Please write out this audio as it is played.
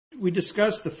We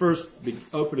discussed the first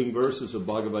opening verses of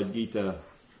Bhagavad Gita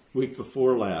week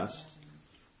before last.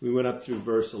 We went up through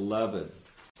verse 11.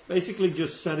 Basically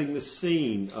just setting the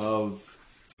scene of,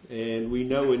 and we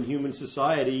know in human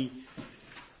society,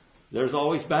 there's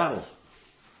always battle.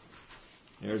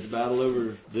 There's a battle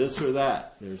over this or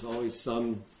that. There's always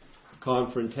some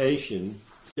confrontation.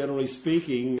 Generally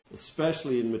speaking,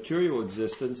 especially in material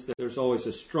existence, there's always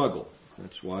a struggle.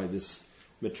 That's why this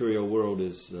material world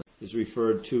is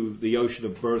referred to the ocean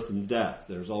of birth and death.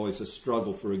 There's always a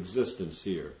struggle for existence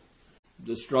here.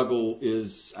 The struggle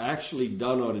is actually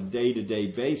done on a day-to-day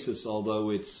basis,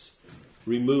 although it's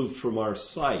removed from our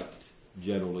sight,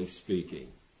 generally speaking.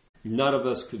 None of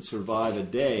us could survive a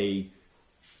day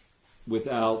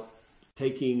without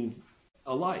taking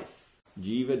a life.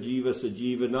 Jiva, jiva,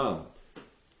 sajivanam.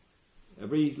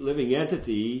 Every living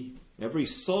entity, every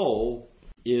soul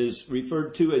is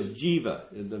referred to as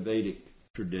jiva in the Vedic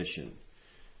tradition.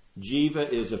 Jiva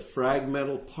is a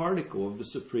fragmental particle of the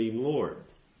Supreme Lord.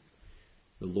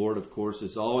 The Lord, of course,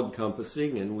 is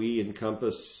all-encompassing, and we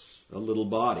encompass a little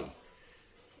body.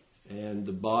 And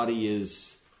the body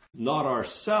is not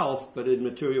ourself, but in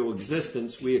material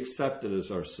existence, we accept it as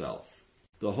ourself.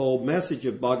 The whole message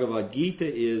of Bhagavad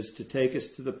Gita is to take us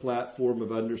to the platform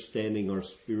of understanding our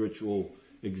spiritual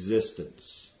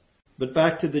existence. But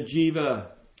back to the jiva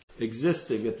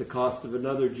existing at the cost of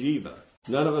another jiva.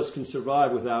 None of us can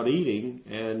survive without eating,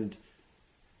 and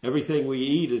everything we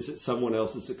eat is at someone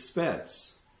else's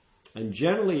expense. And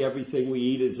generally everything we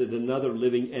eat is in another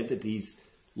living entity's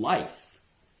life.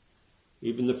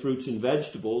 Even the fruits and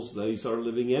vegetables, these are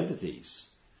living entities.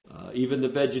 Even the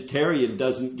vegetarian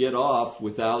doesn't get off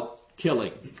without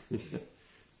killing.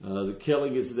 The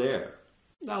killing is there.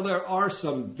 Now there are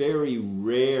some very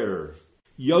rare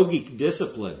yogic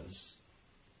disciplines.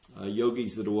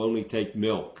 Yogis that will only take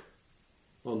milk.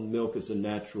 Well, milk is a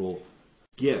natural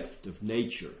gift of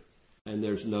nature, and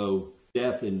there's no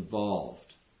death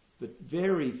involved. But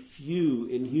very few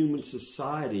in human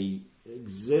society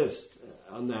exist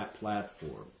on that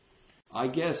platform. I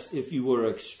guess if you were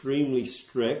extremely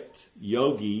strict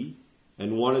yogi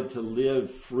and wanted to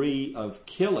live free of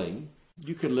killing,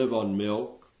 you could live on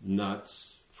milk,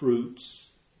 nuts, fruits.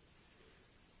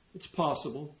 It's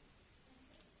possible.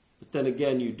 But then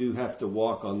again, you do have to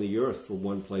walk on the earth from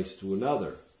one place to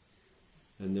another.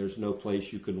 And there's no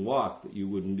place you can walk that you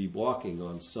wouldn't be walking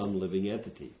on some living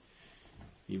entity.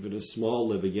 Even a small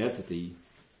living entity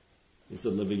is a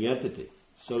living entity.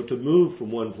 So to move from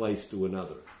one place to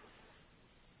another.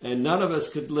 And none of us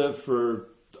could live for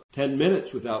 10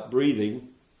 minutes without breathing.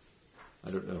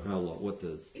 I don't know how long, what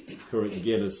the current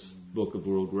Guinness Book of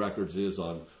World Records is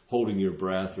on holding your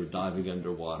breath or diving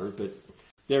underwater, but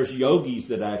there's yogis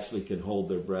that actually can hold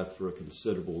their breath for a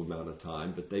considerable amount of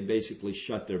time, but they basically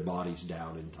shut their bodies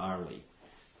down entirely.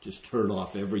 Just turn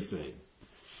off everything.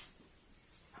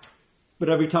 But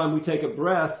every time we take a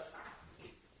breath,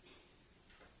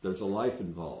 there's a life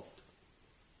involved.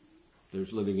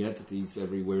 There's living entities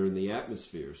everywhere in the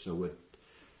atmosphere. So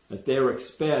at their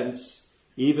expense,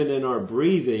 even in our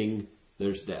breathing,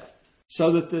 there's death.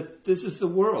 So that this is the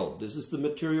world. This is the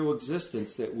material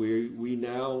existence that we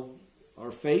now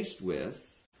are faced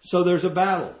with. So there's a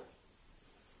battle.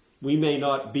 We may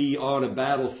not be on a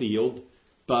battlefield,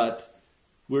 but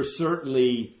we're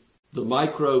certainly the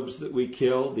microbes that we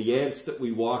kill, the ants that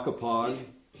we walk upon,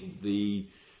 the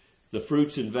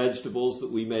fruits and vegetables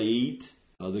that we may eat,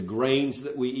 the grains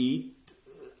that we eat.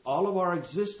 All of our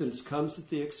existence comes at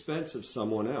the expense of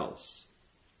someone else.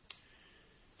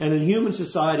 And in human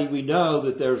society, we know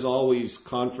that there's always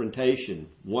confrontation.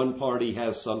 One party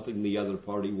has something the other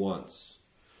party wants.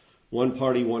 One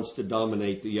party wants to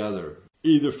dominate the other,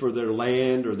 either for their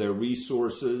land or their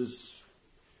resources.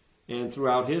 And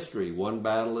throughout history, one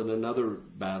battle and another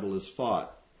battle is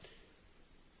fought.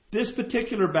 This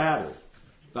particular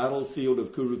battlefield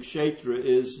of Kurukshetra,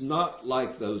 is not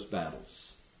like those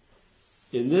battles.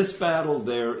 In this battle,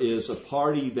 there is a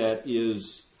party that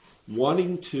is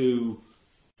wanting to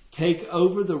take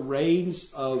over the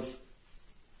reins of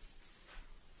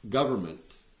government,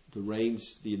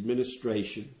 the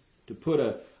administration, to put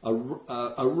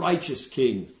a righteous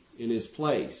king in his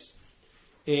place,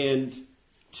 and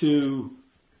to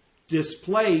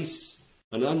displace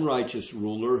an unrighteous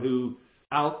ruler who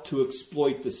out to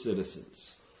exploit the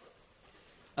citizens.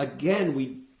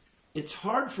 Again, it's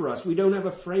hard for us. We don't have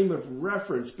a frame of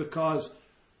reference because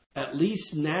at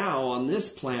least now on this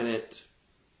planet,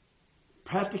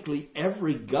 practically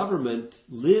every government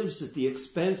lives at the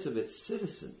expense of its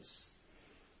citizens.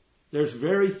 There's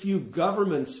very few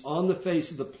governments on the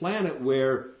face of the planet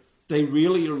where they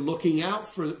really are looking out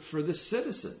for the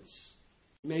citizens.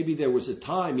 maybe there was a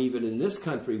time even in this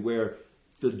country where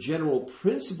the general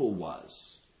principle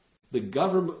was the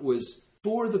government was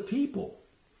for the people.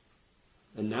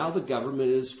 And now the government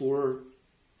is for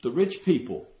the rich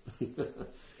people.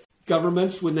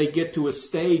 Governments, when they get to a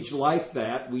stage like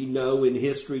that, we know in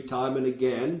history time and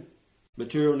again,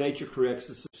 material nature corrects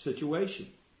the situation.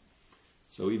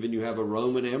 So even you have a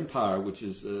Roman Empire, which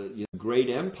is a great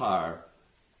empire,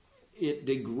 it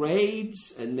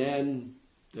degrades and then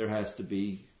there has to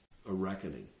be a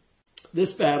reckoning.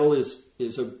 This battle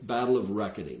is a battle of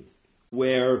reckoning,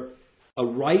 where a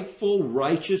rightful,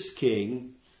 righteous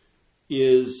king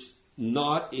is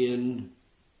not in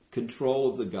control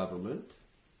of the government.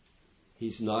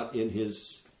 He's not in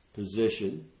his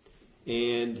position,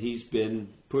 and he's been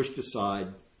pushed aside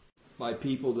by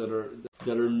people that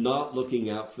are not looking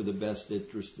out for the best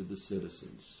interest of the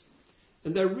citizens.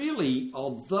 And they're really,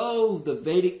 although the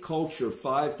Vedic culture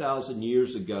 5,000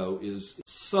 years ago is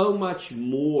so much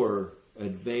more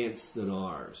advanced than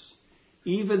ours,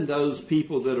 even those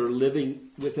people that are living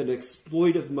with an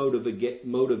exploitive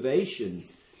motivation,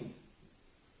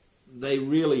 they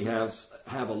really have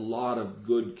a lot of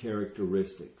good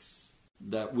characteristics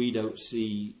that we don't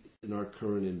see in our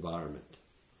current environment.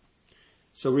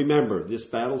 So remember, this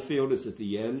battlefield is at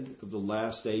the end of the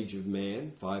last age of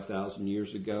man, 5,000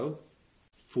 years ago.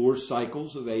 4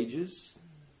 cycles of ages: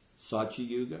 Satya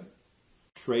Yuga,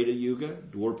 Treta Yuga,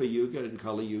 Dwapara Yuga, and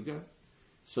Kali Yuga.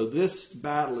 So this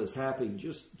battle is happening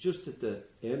just at the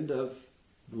end of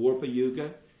Dwapara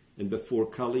Yuga and before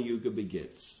Kali Yuga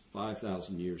begins,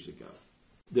 5,000 years ago.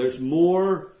 There's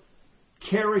more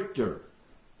character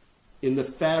in the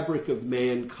fabric of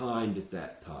mankind at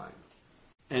that time.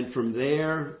 And from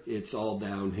there, it's all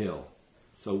downhill.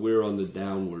 So we're on the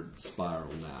downward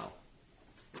spiral now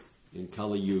in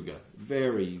Kali Yuga.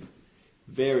 Very,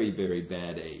 very, very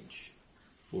bad age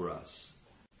for us.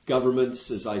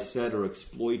 Governments, as I said, are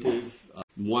exploitive.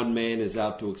 One man is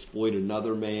out to exploit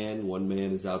another man. One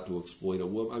man is out to exploit a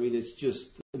woman. I mean, it's just,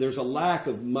 there's a lack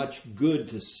of much good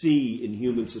to see in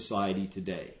human society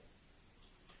today.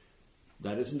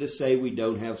 That isn't to say we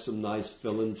don't have some nice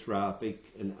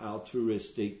philanthropic and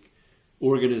altruistic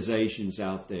organizations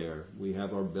out there. We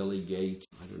have our Billy Gates.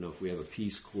 I don't know if we have a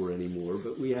Peace Corps anymore,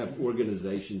 but we have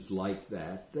organizations like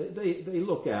that. They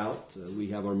look out. We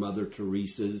have our Mother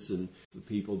Teresa's and the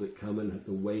people that come in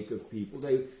the wake of people.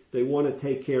 They want to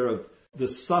take care of the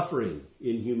suffering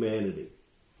in humanity.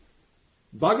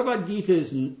 Bhagavad Gita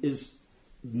is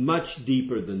much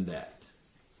deeper than that.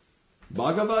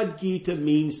 Bhagavad Gita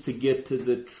means to get to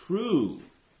the true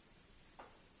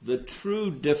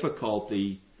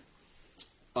difficulty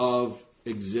of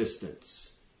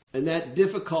existence. And that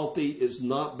difficulty is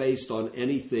not based on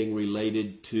anything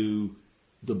related to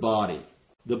the body.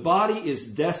 The body is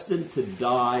destined to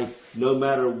die no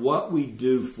matter what we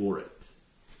do for it.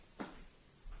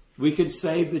 We could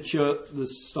save the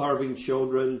starving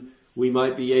children. We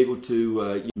might be able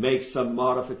to make some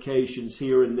modifications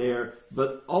here and there.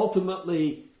 But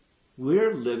ultimately,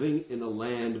 we're living in a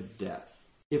land of death.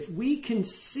 If we can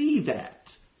see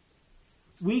that,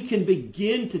 we can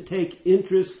begin to take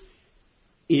interest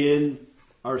in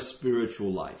our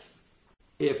spiritual life.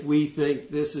 If we think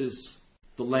this is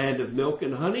the land of milk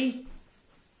and honey,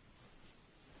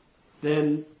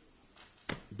 then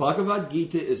Bhagavad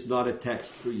Gita is not a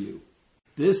text for you.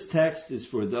 This text is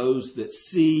for those that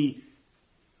see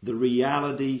the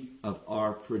reality of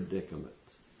our predicament.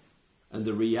 And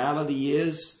the reality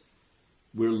is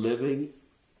we're living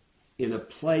in a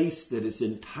place that is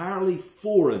entirely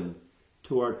foreign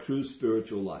to our true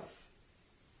spiritual life.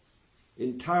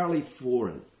 Entirely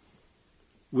foreign.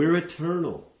 We're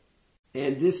eternal.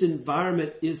 And this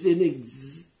environment is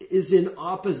in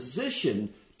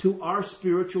opposition to our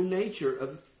spiritual nature,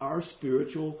 of our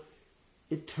spiritual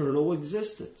eternal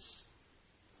existence.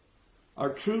 Our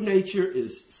true nature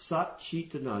is Sat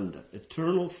Chit Ananda,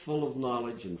 eternal, full of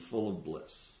knowledge and full of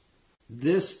bliss.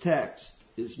 This text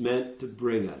is meant to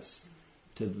bring us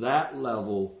to that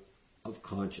level of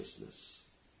consciousness.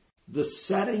 The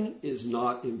setting is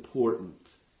not important.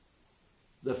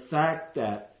 The fact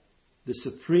that the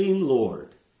Supreme Lord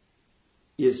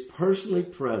is personally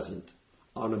present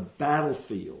on a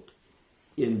battlefield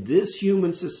in this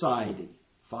human society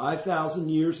 5,000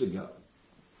 years ago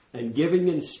and giving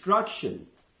instruction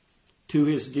to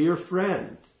his dear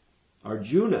friend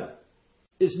Arjuna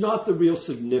is not the real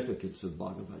significance of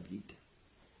Bhagavad Gita.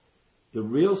 The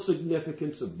real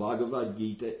significance of Bhagavad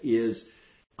Gita is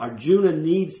Arjuna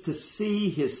needs to see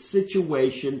his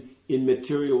situation in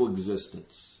material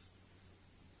existence.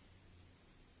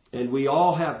 And we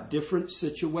all have different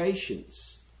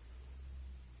situations.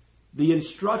 The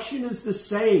instruction is the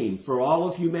same for all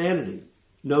of humanity,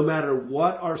 no matter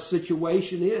what our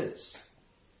situation is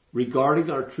regarding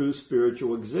our true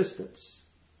spiritual existence.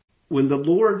 When the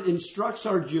Lord instructs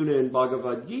Arjuna in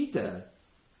Bhagavad Gita,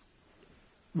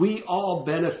 we all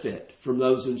benefit from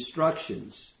those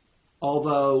instructions,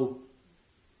 although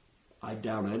I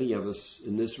doubt any of us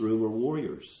in this room are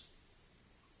warriors.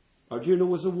 Arjuna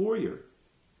was a warrior.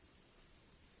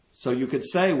 So you could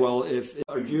say, well, if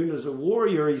Arjuna is a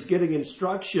warrior, he's getting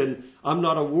instruction. I'm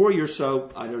not a warrior,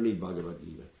 so I don't need Bhagavad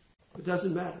Gita. It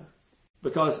doesn't matter.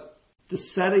 Because the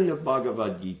setting of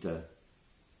Bhagavad Gita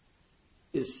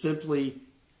is simply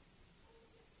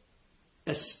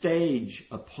a stage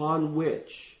upon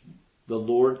which the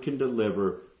Lord can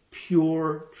deliver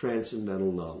pure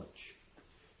transcendental knowledge.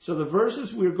 So the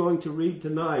verses we're going to read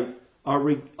tonight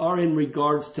are in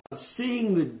regards to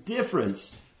seeing the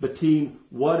difference between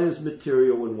what is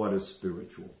material and what is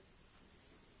spiritual.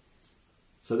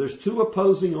 So there's two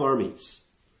opposing armies.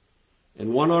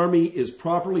 And one army is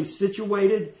properly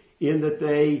situated in that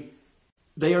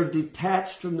they are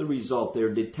detached from the result. They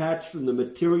are detached from the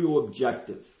material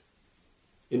objective.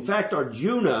 In fact,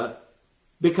 Arjuna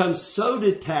becomes so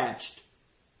detached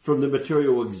from the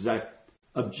material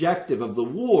objective of the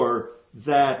war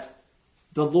that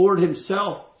the Lord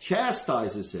himself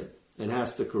chastises him and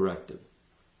has to correct him.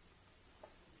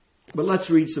 But let's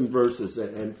read some verses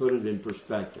and put it in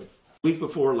perspective. Week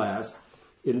before last,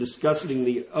 in discussing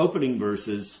the opening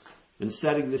verses and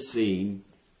setting the scene,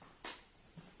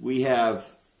 we have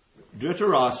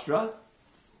Dhritarashtra,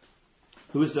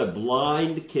 who is a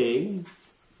blind king.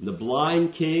 The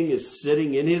blind king is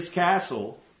sitting in his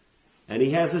castle, and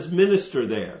he has his minister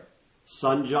there,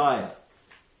 Sanjaya.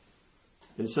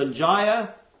 And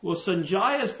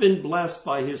Sanjaya's been blessed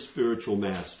by his spiritual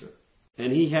master.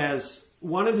 And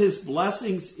one of his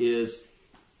blessings is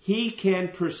he can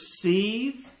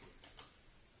perceive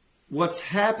what's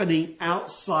happening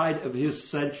outside of his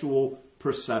sensual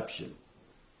perception.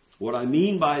 What I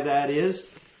mean by that is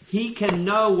he can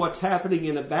know what's happening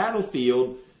in a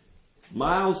battlefield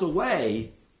miles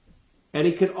away, and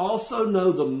he can also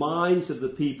know the minds of the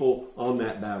people on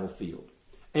that battlefield.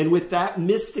 And with that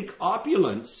mystic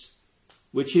opulence,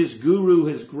 which his guru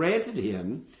has granted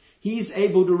him, he's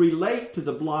able to relate to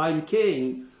the blind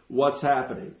king what's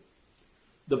happening.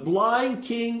 The blind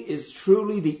king is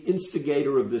truly the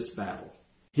instigator of this battle.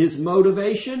 His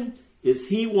motivation is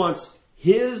he wants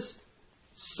his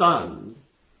son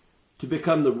to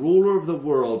become the ruler of the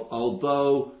world,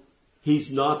 although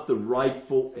he's not the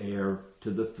rightful heir to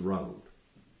the throne.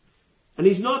 And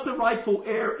he's not the rightful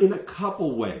heir in a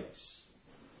couple ways.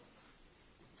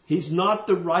 He's not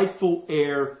the rightful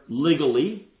heir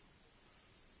legally,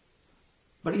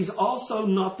 but he's also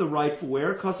not the rightful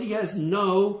heir because he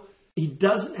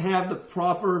doesn't have the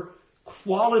proper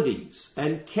qualities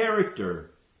and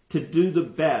character to do the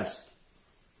best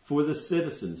for the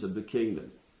citizens of the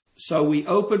kingdom. So we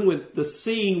open with the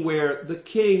scene where the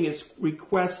king is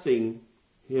requesting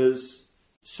his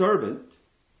servant,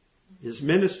 his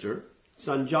minister,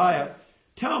 Sanjaya,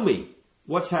 tell me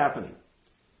what's happening.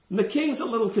 And the king's a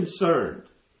little concerned.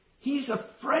 He's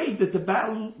afraid that the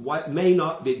battle may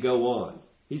not go on.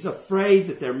 He's afraid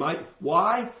that there might.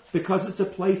 Why? Because it's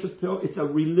it's a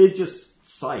religious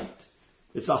site.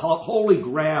 It's a holy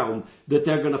ground that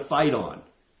they're going to fight on.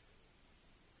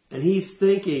 And he's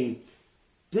thinking,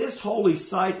 this holy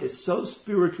site is so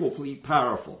spiritually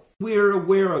powerful. We're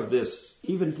aware of this.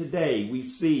 Even today, we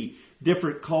see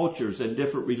different cultures and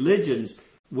different religions.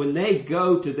 When they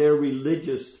go to their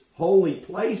religious holy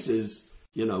places,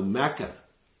 Mecca,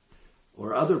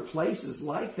 or other places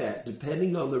like that,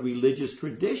 depending on the religious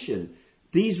tradition,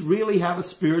 these really have a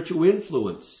spiritual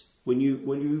influence when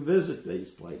you visit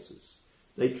these places.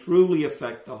 They truly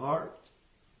affect the heart.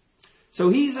 So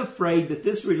he's afraid that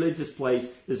this religious place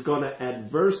is going to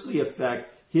adversely affect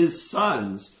his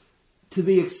sons to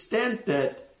the extent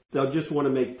that they'll just want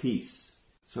to make peace.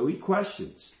 So he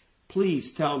questions,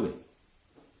 please tell me,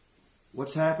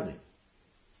 what's happening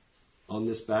on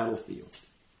this battlefield?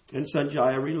 And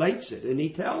Sanjaya relates it, and he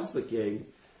tells the king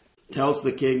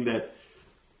that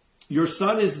your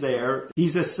son is there.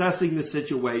 He's assessing the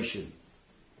situation.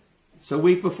 So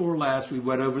week before last, we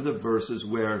went over the verses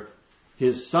where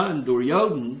his son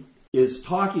Duryodhana is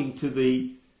talking to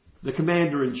the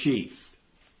commander-in-chief.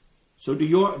 So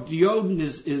Duryodhana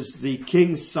is the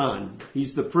king's son.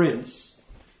 He's the prince,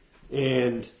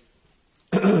 and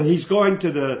he's going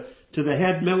to the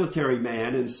head military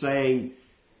man and saying,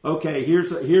 okay,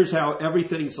 here's how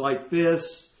everything's like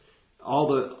this.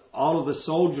 All of the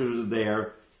soldiers are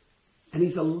there. And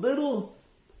he's a little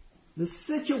The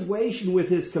situation with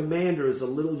his commander is a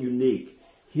little unique.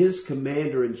 His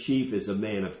commander-in-chief is a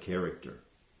man of character.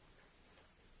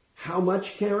 How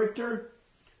much character?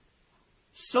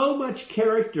 So much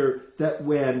character that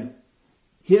when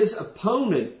his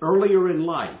opponent earlier in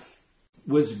life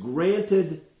was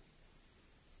granted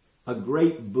a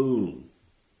great boon,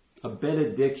 a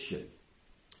benediction,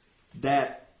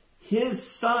 that his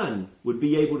son would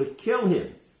be able to kill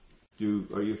him.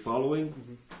 Are you following?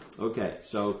 Mm-hmm. Okay,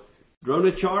 so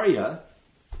Dronacharya,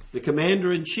 the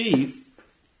commander-in-chief,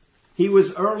 he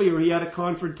had a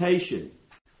confrontation.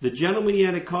 The gentleman he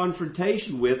had a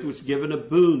confrontation with was given a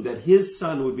boon that his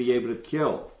son would be able to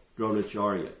kill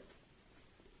Dronacharya.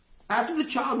 After the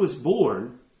child was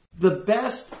born, the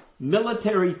best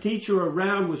military teacher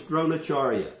around was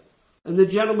Dronacharya. And the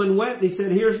gentleman went and he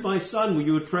said, "Here's my son. Will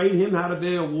you train him how to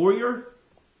be a warrior?"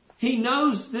 He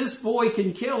knows this boy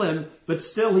can kill him, but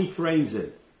still he trains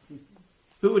him.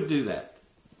 Who would do that?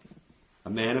 A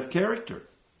man of character.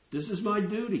 This is my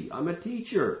duty. I'm a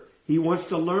teacher. He wants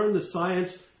to learn the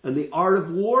science and the art of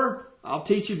war. I'll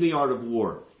teach him the art of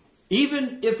war.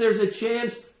 Even if there's a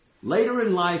chance later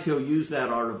in life he'll use that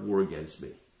art of war against me.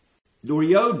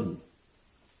 Duryodhana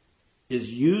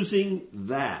is using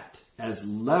that as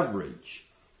leverage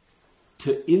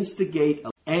to instigate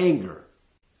anger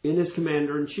in his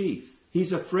commander-in-chief.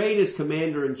 He's afraid as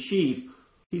commander-in-chief,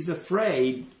 he's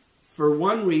afraid for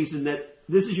one reason that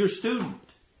this is your student.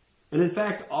 And in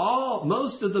fact,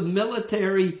 most of the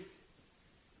military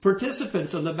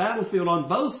participants on the battlefield on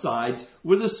both sides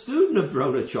were the student of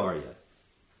Dronacharya.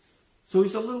 So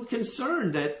he's a little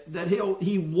concerned that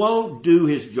he won't do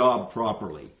his job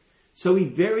properly. So he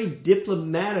very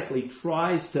diplomatically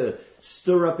tries to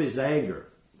stir up his anger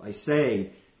by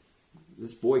saying,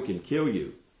 "This boy can kill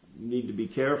you. You need to be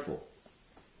careful."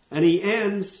 And he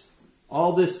ends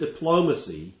all this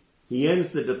diplomacy. He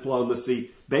ends the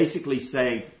diplomacy basically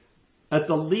saying, at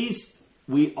the least,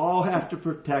 we all have to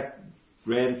protect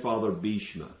Grandfather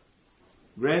Bhishma.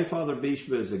 Grandfather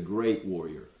Bhishma is a great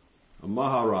warrior, a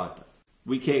Maharata.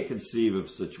 We can't conceive of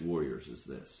such warriors as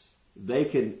this. They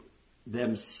can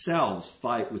themselves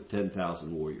fight with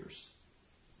 10,000 warriors.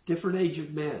 Different age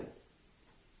of men.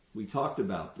 We talked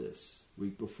about this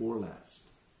week before last.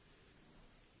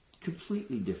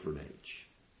 Completely different age.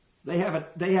 They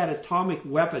had atomic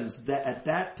weapons that at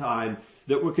that time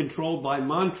that were controlled by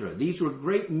mantra. These were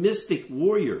great mystic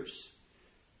warriors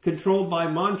controlled by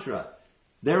mantra.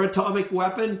 Their atomic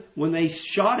weapon, when they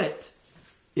shot it,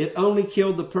 it only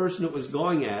killed the person it was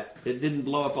going at. It didn't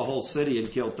blow up a whole city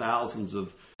and kill thousands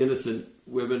of innocent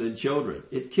women and children.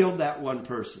 It killed that one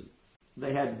person.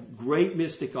 They had great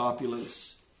mystic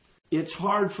opulence. It's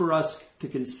hard for us to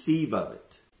conceive of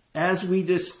it. As we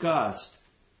discussed,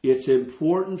 it's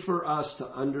important for us to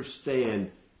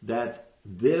understand that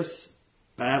this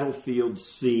battlefield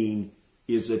scene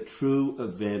is a true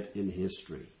event in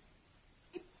history.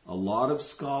 A lot of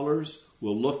scholars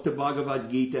will look to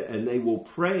Bhagavad Gita and they will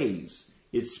praise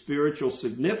its spiritual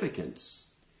significance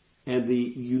and the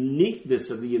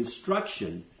uniqueness of the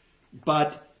instruction,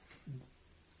 but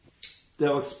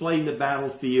they'll explain the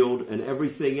battlefield and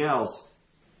everything else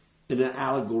in an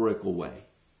allegorical way.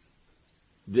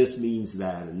 This means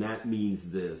that, and that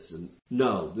means this. And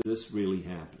no, this really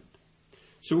happened.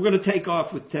 So we're going to take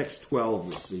off with text 12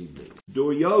 this evening.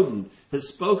 Duryodhana has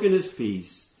spoken his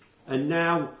piece, and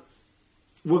now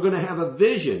we're going to have a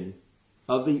vision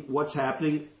of what's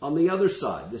happening on the other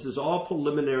side. This is all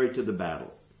preliminary to the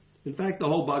battle. In fact, the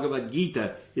whole Bhagavad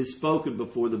Gita is spoken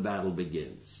before the battle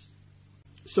begins.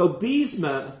 So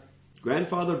Bhishma,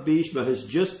 Grandfather Bhishma, has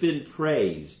just been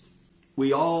praised.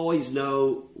 We always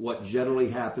know what generally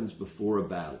happens before a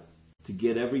battle. To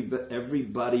get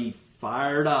everybody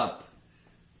fired up,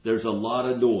 there's a lot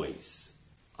of noise.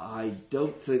 I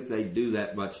don't think they do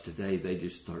that much today. They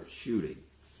just start shooting.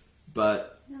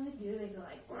 But no, they do. They go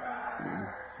like,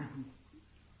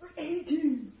 we're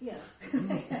 82. Yeah.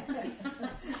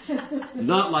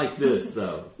 Not like this,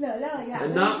 though. No, not like that.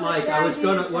 And not like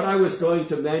what I was going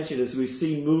to mention is we've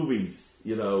seen movies,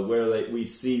 where we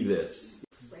see this.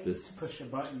 This push a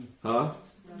button. Huh?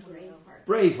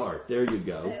 Braveheart. There you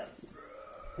go.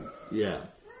 Yeah.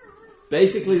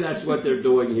 Basically, that's what they're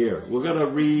doing here. We're going to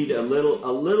read a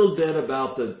little bit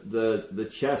about the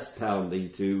chest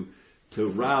pounding to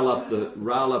rile up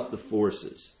the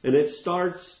forces, and it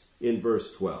starts in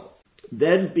verse 12.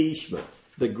 Then Bhishma,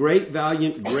 the great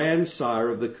valiant grandsire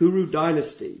of the Kuru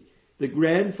dynasty, the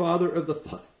grandfather of the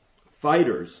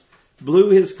fighters,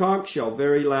 blew his conch shell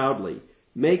very loudly,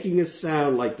 making a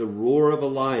sound like the roar of a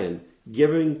lion,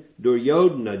 giving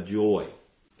Duryodhana joy.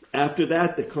 After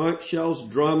that, the conch shells,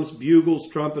 drums, bugles,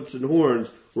 trumpets, and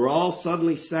horns were all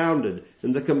suddenly sounded,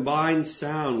 and the combined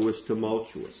sound was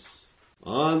tumultuous.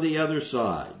 On the other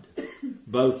side,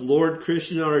 both Lord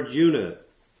Krishna and Arjuna,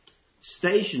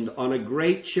 stationed on a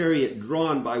great chariot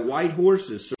drawn by white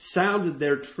horses, sounded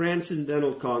their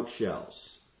transcendental conch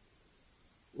shells.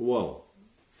 Whoa.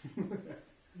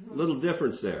 Little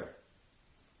difference there.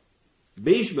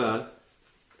 Bhishma,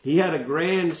 he had a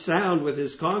grand sound with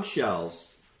his conch shells,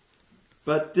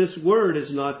 but this word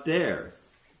is not there.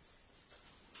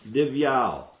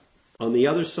 Divyal. On the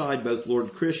other side, both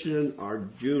Lord Krishna and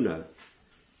Arjuna,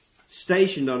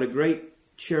 stationed on a great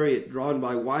chariot drawn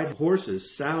by white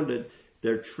horses, sounded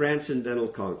their transcendental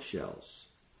conch shells.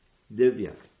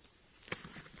 Divya.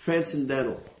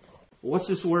 Transcendental. What's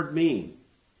this word mean?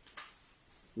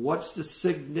 What's the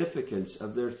significance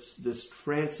of this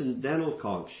transcendental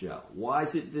conch shell? Why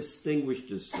is it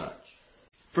distinguished as such?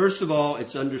 First of all,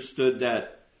 it's understood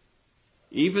that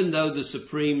even though the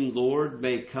Supreme Lord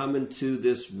may come into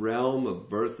this realm of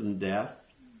birth and death,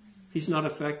 he's not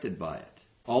affected by it.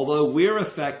 Although we're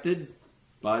affected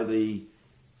by the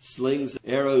slings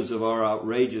and arrows of our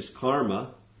outrageous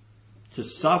karma to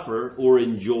suffer or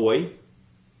enjoy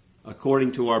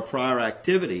according to our prior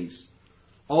activities,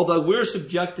 although we're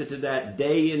subjected to that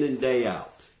day in and day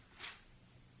out.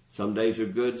 Some days are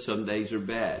good, some days are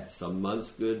bad. Some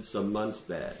months good, some months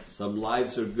bad. Some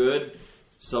lives are good,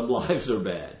 some lives are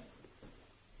bad.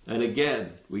 And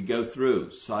again, we go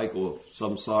through cycle of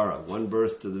samsara, one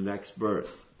birth to the next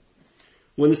birth.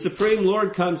 When the Supreme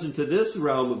Lord comes into this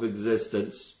realm of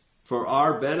existence for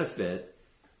our benefit,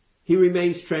 he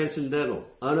remains transcendental,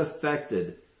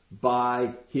 unaffected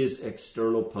by his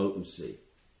external potency.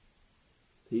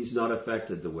 He's not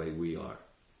affected the way we are.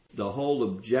 The whole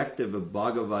objective of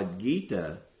Bhagavad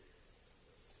Gita,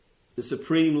 the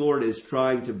Supreme Lord is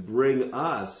trying to bring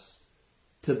us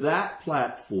to that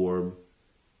platform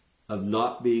of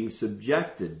not being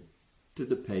subjected to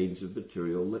the pains of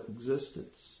material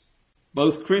existence.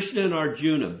 Both Krishna and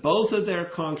Arjuna, both of their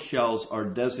conch shells are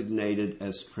designated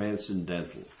as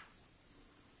transcendental.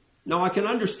 Now I can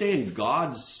understand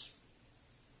God's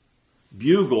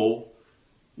bugle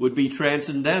would be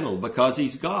transcendental because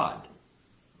he's God.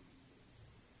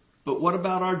 But what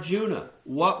about Arjuna?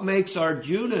 What makes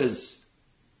Arjuna's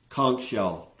conch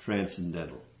shell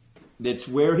transcendental? It's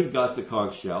where he got the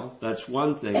conch shell. That's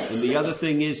one thing. And the other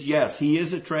thing is, yes, he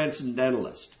is a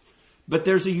transcendentalist. But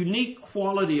there's a unique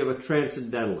quality of a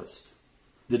transcendentalist.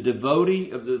 The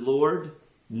devotee of the Lord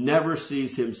never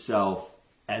sees himself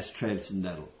as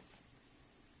transcendental.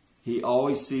 He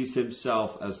always sees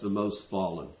himself as the most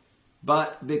fallen.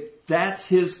 But that's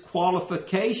his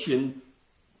qualification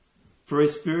for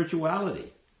his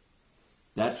spirituality.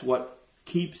 That's what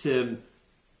keeps him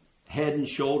head and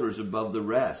shoulders above the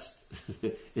rest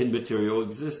in material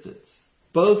existence.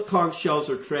 Both conch shells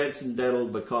are transcendental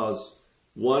because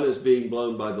one is being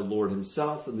blown by the Lord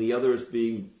himself and the other is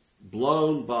being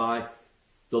blown by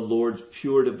the Lord's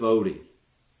pure devotee.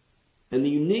 And the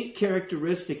unique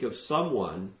characteristic of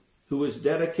someone who is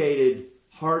dedicated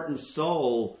heart and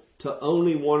soul to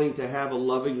only wanting to have a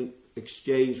loving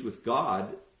exchange with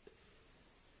God,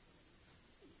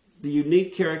 the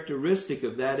unique characteristic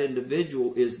of that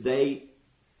individual is they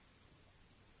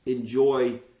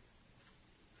enjoy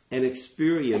an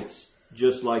experience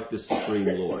just like the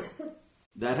Supreme Lord.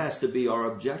 That has to be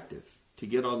our objective, to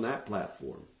get on that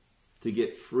platform, to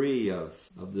get free of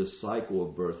this cycle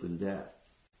of birth and death.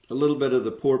 A little bit of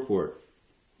the purport.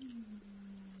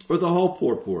 Or the whole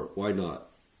purport, why not?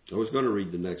 I was going to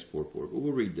read the next purport, but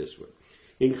we'll read this one.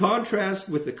 In contrast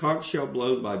with the conch shell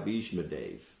blown by Bhishma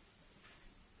Dev,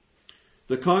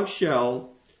 the conch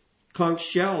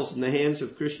shells in the hands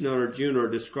of Krishna and Arjuna are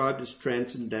described as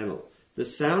transcendental. The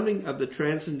sounding of the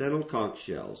transcendental conch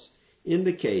shells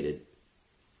indicated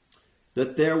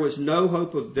that there was no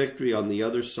hope of victory on the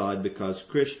other side because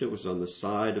Krishna was on the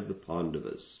side of the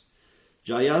Pandavas.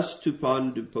 Jayastu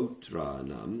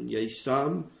Panduputranam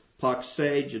Yesam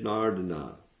Pakse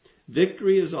Janardana.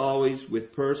 Victory is always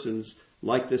with persons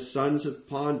like the sons of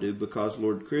Pandu because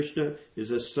Lord Krishna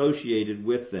is associated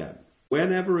with them.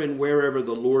 Whenever and wherever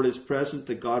the Lord is present,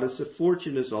 the goddess of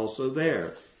fortune is also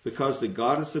there, because the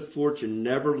goddess of fortune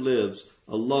never lives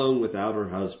alone without her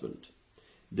husband.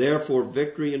 Therefore,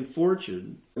 victory and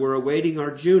fortune were awaiting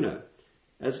Arjuna,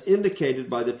 as indicated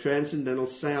by the transcendental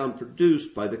sound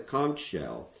produced by the conch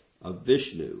shell of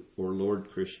Vishnu, or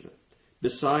Lord Krishna.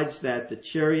 Besides that, the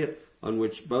chariot on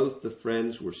which both the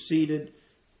friends were seated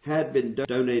had been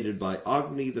donated by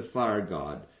Agni, the fire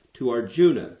god, to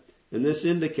Arjuna, and this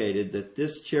indicated that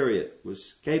this chariot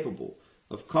was capable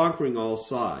of conquering all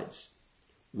sides.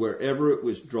 wherever it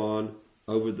was drawn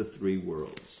over the three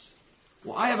worlds.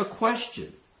 Well, I have a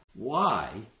question. Why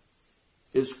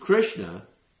is Krishna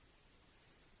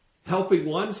helping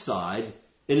one side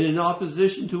and in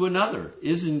opposition to another?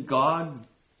 Isn't God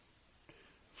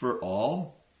for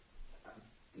all?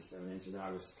 Just have an answer that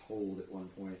I was told at one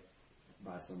point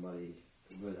by somebody,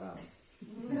 but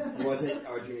wasn't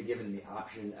Arjuna given the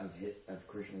option of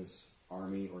Krishna's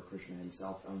army or Krishna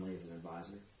himself only as an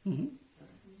advisor? Mm-hmm.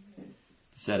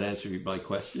 Does that answer my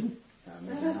question?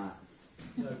 Maybe not.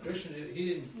 No, Krishna, he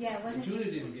didn't. Yeah, wasn't Arjuna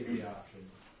didn't get the option.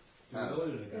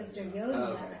 Duryodhana got Because the option. Duryodhana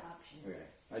Oh, had okay. the option.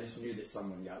 Okay. I just knew that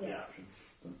someone got the Yes. option.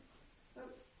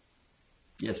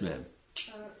 Yes, ma'am.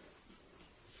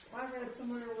 I read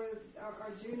somewhere where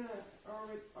Arjuna,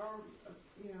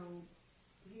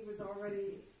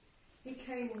 he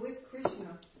came with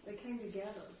Krishna. They came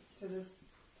together to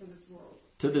this world.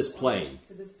 To this plane.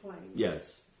 To this plane.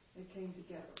 Yes. They came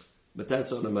together. But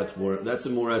that's on that's a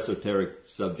more esoteric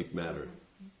subject matter.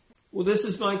 Well, this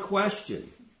is my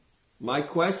question. My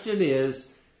question is,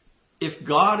 if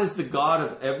God is the God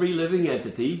of every living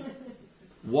entity,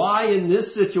 why in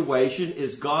this situation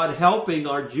is God helping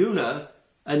Arjuna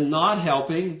and not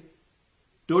helping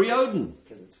Duryodhana?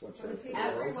 Because it's what's right for the world.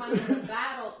 Everyone in the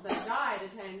battle that died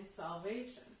attained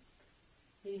salvation.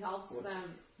 He helps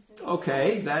them.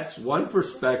 Okay, that's one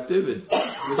perspective. It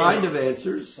kind of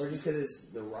answers. Or just because it's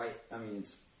the right,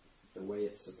 it's the way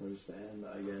it's supposed to end,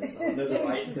 I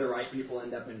guess. The right people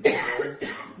end up in control.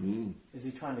 Is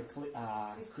he trying to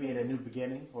create a new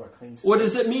beginning or a clean slate? What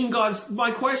does it mean,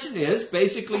 my question is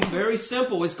basically very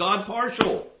simple. Is God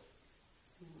partial?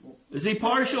 Is he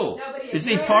partial? No, but he Is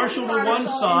he appears partial to one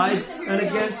partial side in the and material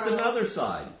against world. another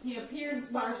side? He appears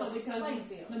partial because of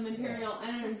the material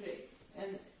energy,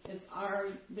 and it's our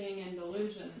being in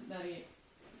delusion that he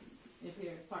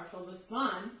appears partial. The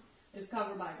sun is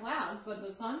covered by clouds, but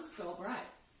the sun's still bright.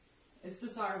 It's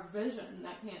just our vision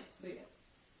that can't see it,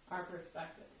 our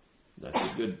perspective.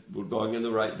 That's a good. We're going in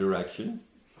the right direction.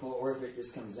 Well, or if it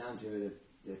just comes down to it,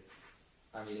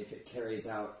 if it carries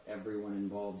out everyone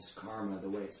involved's karma the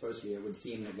way it's supposed to be, it would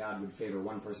seem that God would favor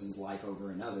one person's life over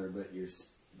another, but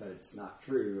it's not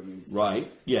true. It's Right.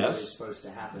 Just yes. what is supposed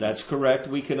to happen. That's correct.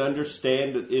 We can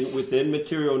understand that within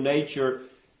material nature,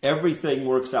 everything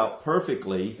works out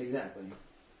perfectly. Exactly.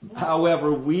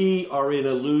 However, we are in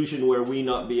illusion where we may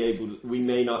not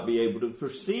be able to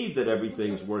perceive that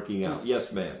everything's working out.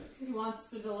 Yes, ma'am. He wants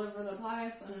to deliver the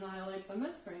pious and annihilate the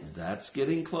miscreants. That's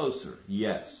getting closer.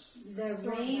 Yes. The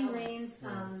rain rains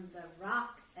on the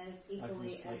rock as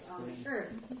equally as on the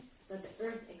earth, but the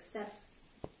earth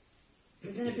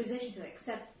is in a position to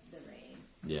accept the rain,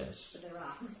 Yes. but the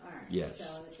rocks aren't. Yes.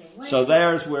 So in the same way. So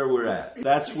there's where we're at.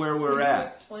 That's where we're Can you at.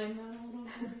 explain that a little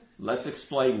bit? Let's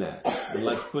explain that. And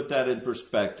let's put that in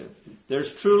perspective.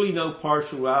 There's truly no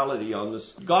partiality on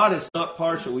this. God is not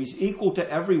partial. He's equal to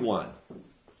everyone.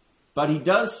 But he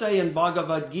does say in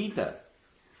Bhagavad Gita,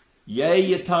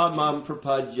 Ye yata mam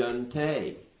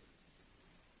prapajante.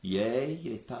 Ye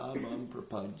yata mam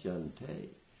prapajante.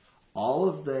 All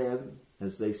of them,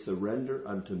 as they surrender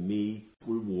unto me,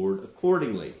 reward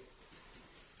accordingly.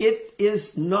 It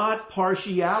is not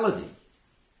partiality.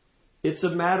 It's a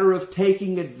matter of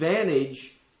taking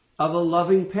advantage of a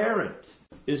loving parent.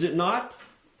 Is it not?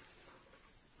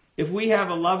 If we have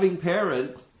a loving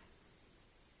parent,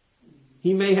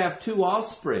 he may have two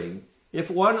offspring. If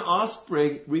one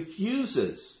offspring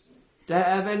refuses to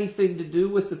have anything to do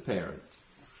with the parent,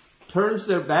 turns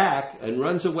their back and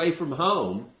runs away from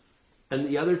home, and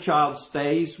the other child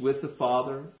stays with the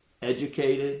father,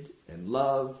 educated and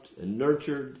loved and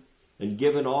nurtured and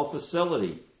given all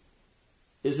facility,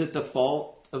 is it the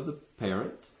fault of the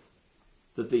parent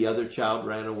that the other child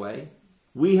ran away?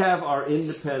 We have our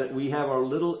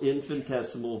little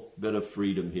infinitesimal bit of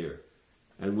freedom here,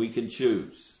 and we can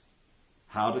choose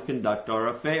how to conduct our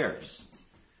affairs.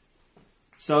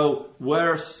 So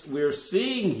we're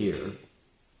seeing here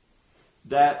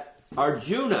that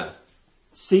Arjuna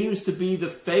seems to be the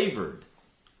favored,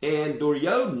 and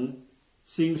Duryodhana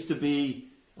seems to be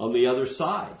on the other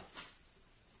side.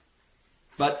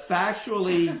 But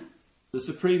factually, the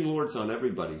Supreme Lord's on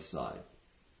everybody's side.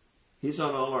 He's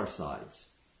on all our sides.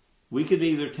 We can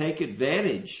either take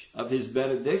advantage of his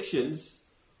benedictions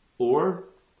or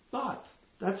not.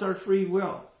 That's our free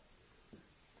will.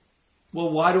 Well,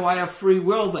 why do I have free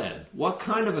will then? What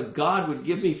kind of a God would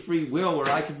give me free will where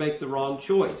I could make the wrong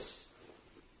choice?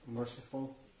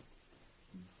 Merciful.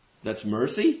 That's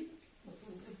mercy?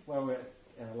 Well, it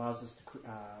allows us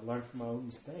to learn from our own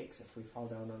mistakes if we fall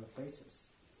down on the faces.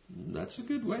 That's a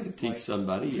good way to teach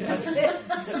somebody, yeah. It's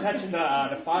touching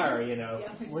the fire, you know.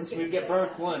 Once we get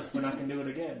burnt once, we're not going to do it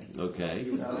again. Okay.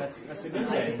 So that's a good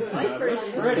thing.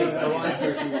 Pretty. A wise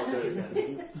person won't do it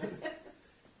again.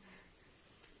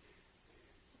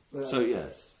 But, So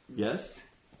yes. Yes?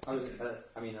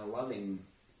 a loving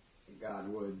God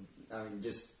would,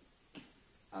 just,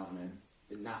 I don't know,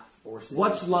 not force it.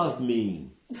 What's love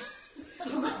mean?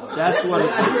 That's what it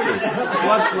is.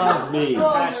 What's love mean?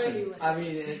 Passion.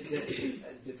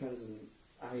 It depends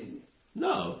on,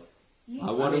 No.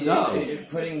 I want to know.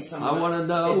 Putting I want to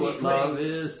know what love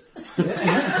is.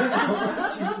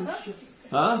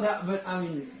 Huh? No, but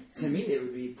to me, it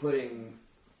would be putting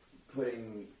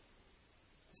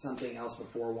something else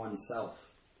before oneself.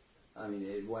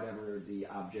 Whatever the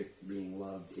object being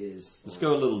loved is. Let's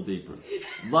go a little deeper.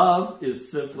 Love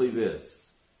is simply this.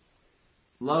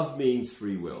 Love means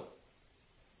free will.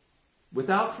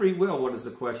 Without free will, what is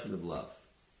the question of love?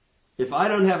 If I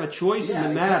don't have a choice in the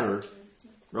matter,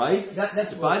 right?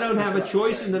 If I don't have a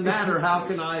choice in the matter, how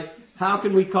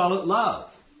can we call it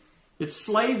love? It's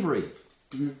slavery.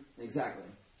 Mm-hmm. Exactly.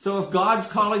 So if God's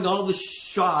calling all the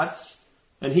shots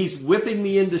and He's whipping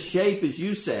me into shape, as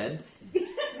you said,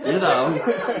 you know,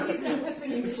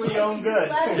 it's for your own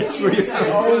good. It's for your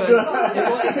own good.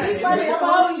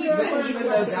 Even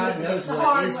though God knows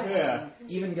what is,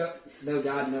 though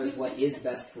God knows what is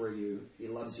best for you, He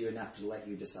loves you enough to let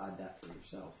you decide that for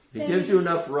yourself. He gives you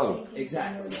enough rope.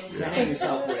 Exactly. To hang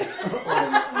yourself with.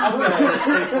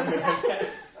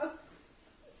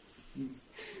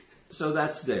 So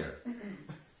that's there.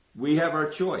 We have our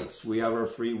choice. We have our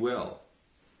free will.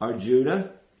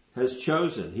 Arjuna has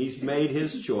chosen. He's made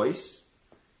his choice.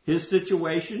 His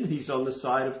situation, he's on the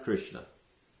side of Krishna.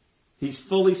 He's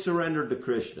fully surrendered to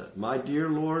Krishna. My dear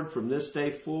Lord, from this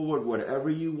day forward, whatever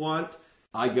you want,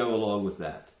 I go along with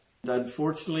that.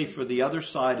 Unfortunately, for the other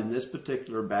side in this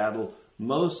particular battle,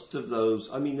 most of those,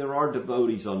 there are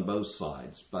devotees on both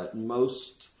sides, but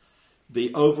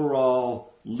the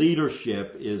overall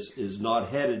leadership is not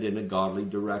headed in a godly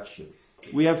direction.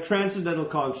 We have transcendental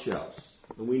conch shells.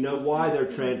 And we know why they're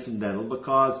transcendental,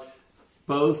 because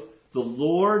both the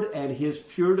Lord and His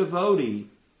pure devotee,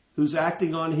 who's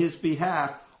acting on His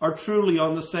behalf, are truly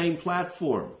on the same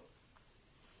platform.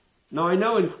 Now I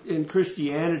know in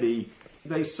Christianity,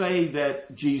 they say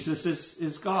that Jesus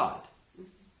is God.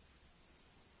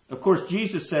 Of course,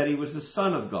 Jesus said He was the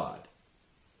Son of God.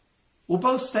 Well,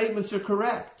 both statements are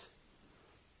correct.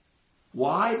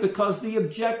 Why? Because the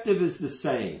objective is the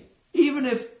same. Even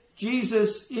if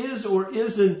Jesus is or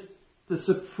isn't the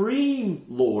supreme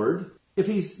Lord, if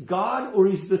He's God or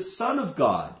He's the Son of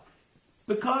God,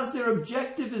 because their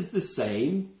objective is the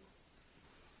same,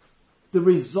 the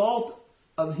result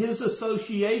of His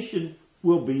association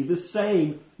will be the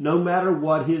same no matter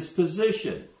what His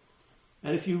position.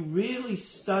 And if you really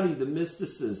study the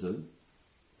mysticism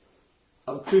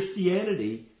of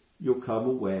Christianity, you'll come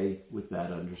away with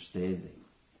that understanding.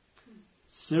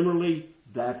 Similarly,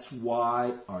 that's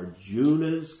why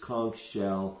Arjuna's conch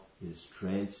shell is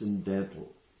transcendental.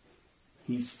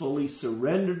 He's fully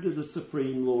surrendered to the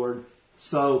Supreme Lord,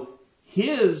 so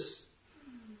his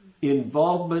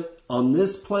involvement on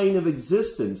this plane of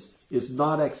existence is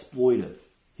not exploitive.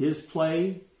 His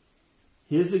plane,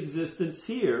 his existence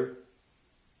here,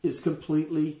 is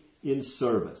completely in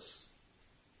service.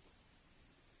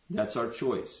 That's our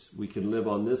choice. We can live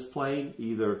on this plane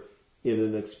either in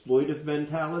an exploitive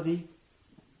mentality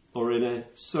or in a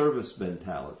service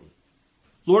mentality.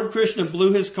 Lord Krishna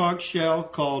blew his conch shell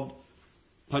called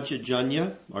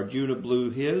Panchajanya. Arjuna blew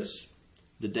his.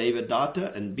 The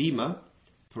Devadatta and Bhima,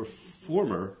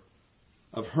 performer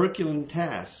of Herculean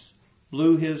tasks,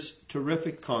 blew his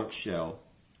terrific conch shell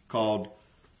called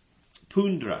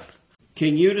Pundra.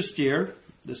 King Yudhisthira,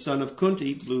 the son of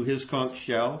Kunti, blew his conch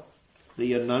shell,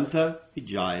 the Ananta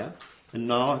Vijaya, and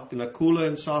Nakula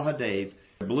and Sahadev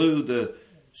blew the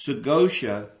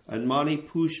Sughosha and Mani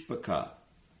Pushpaka.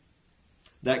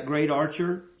 That great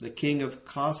archer, the king of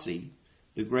Kasi,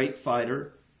 the great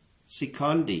fighter,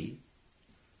 Sikandi,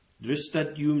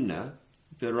 Dhristadyumna,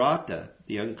 Virata,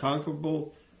 the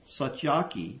unconquerable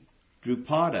Satyaki,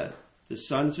 Drupada, the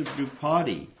sons of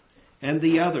Drupadi, and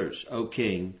the others, O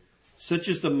king, such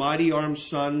as the mighty armed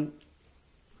son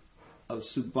of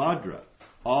Subhadra,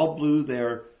 all blew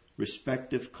their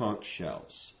respective conch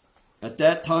shells. At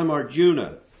that time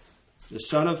Arjuna, the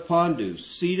son of Pandu,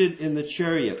 seated in the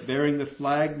chariot bearing the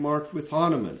flag marked with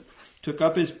Hanuman, took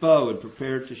up his bow and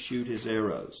prepared to shoot his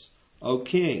arrows. O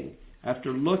king,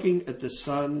 after looking at the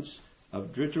sons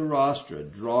of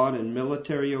Dhritarashtra drawn in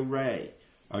military array,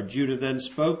 Arjuna then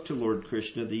spoke to Lord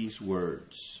Krishna these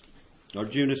words.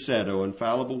 Arjuna said, O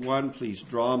infallible one, please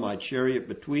draw my chariot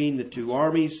between the two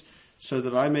armies so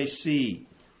that I may see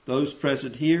those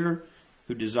present here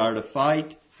who desire to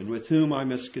fight and with whom I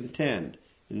must contend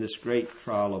in this great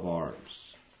trial of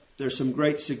arms. There's some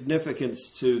great significance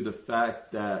to the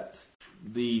fact that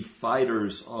the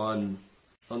fighters on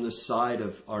the side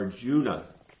of Arjuna,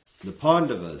 the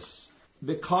Pandavas,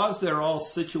 because they're all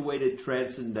situated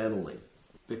transcendentally,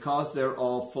 because they're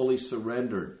all fully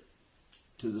surrendered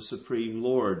to the Supreme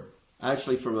Lord.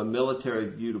 Actually, from a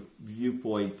military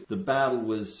viewpoint, the battle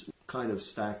was kind of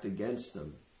stacked against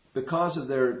them. Because of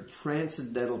their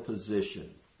transcendental position,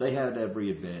 they had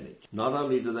every advantage. Not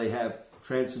only do they have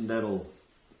transcendental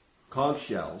conch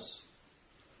shells,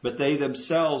 but they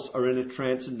themselves are in a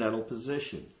transcendental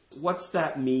position. What's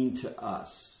that mean to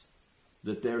us?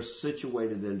 That they're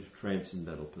situated in a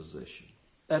transcendental position.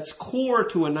 That's core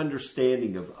to an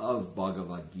understanding of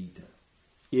Bhagavad Gita,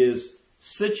 is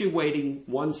situating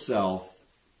oneself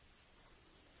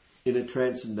in a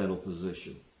transcendental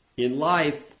position. In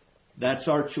life, that's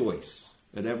our choice.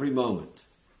 At every moment,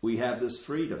 we have this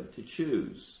freedom to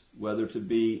choose whether to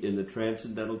be in the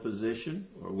transcendental position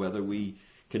or whether we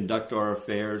conduct our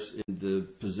affairs in the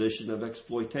position of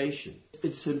exploitation.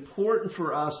 It's important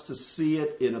for us to see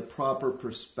it in a proper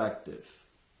perspective.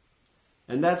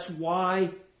 And that's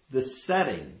why the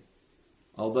setting,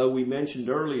 although we mentioned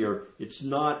earlier, it's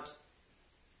not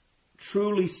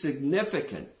truly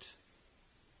significant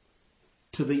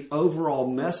to the overall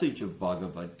message of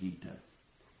Bhagavad Gita.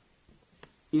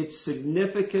 It's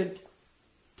significant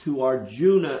to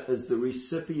Arjuna as the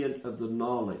recipient of the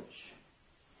knowledge.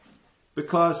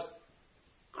 Because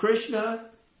Krishna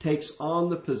takes on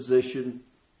the position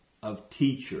of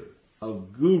teacher,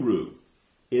 of guru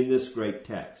in this great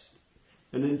text.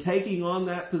 And in taking on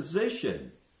that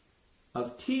position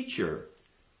of teacher,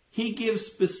 he gives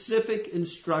specific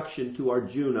instruction to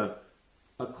Arjuna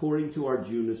according to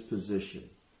Arjuna's position.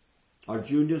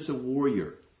 Arjuna's a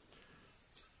warrior.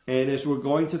 And as we're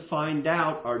going to find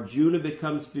out, Arjuna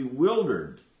becomes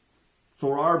bewildered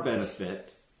for our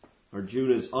benefit.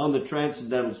 Arjuna is on the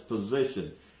transcendental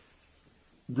position.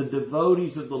 The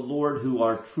devotees of the Lord who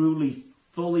are truly,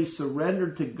 fully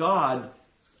surrendered to God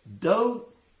don't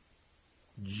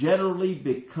generally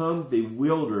become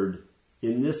bewildered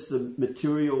in the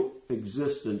material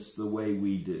existence the way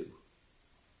we do.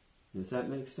 Does that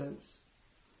make sense?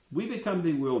 We become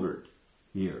bewildered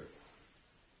here.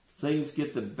 Things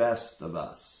get the best of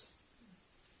us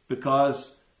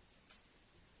because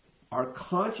our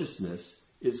consciousness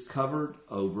is covered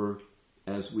over,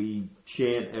 as we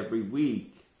chant every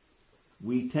week.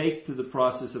 We take to the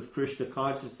process of Krishna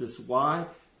consciousness. Why?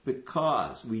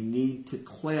 Because we need to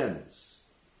cleanse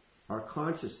our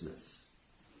consciousness.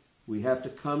 We have to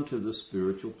come to the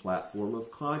spiritual platform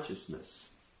of consciousness.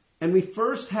 And we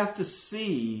first have to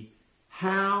see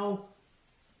how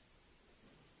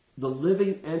the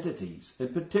living entities,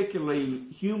 and particularly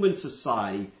human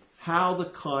society, how the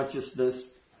consciousness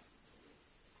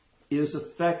is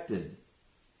affected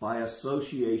by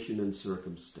association and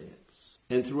circumstance.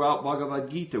 And throughout Bhagavad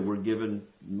Gita, we're given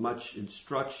much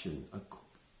instruction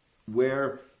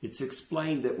where it's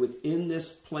explained that within this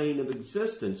plane of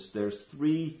existence, there's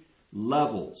three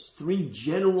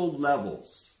general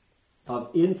levels of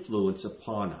influence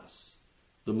upon us.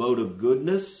 The mode of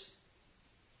goodness,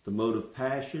 the mode of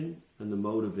passion, and the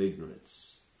mode of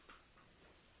ignorance.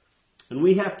 And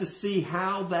we have to see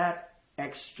how that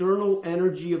external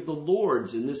energy of the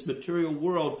Lord's in this material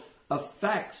world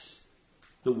affects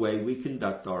the way we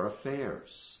conduct our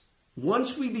affairs.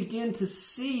 Once we begin to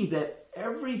see that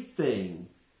everything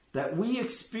that we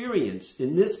experience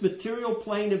in this material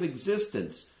plane of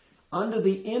existence under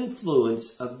the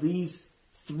influence of these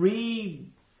three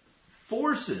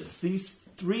forces, these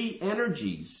three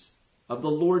energies of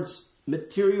the Lord's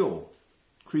material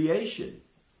creation,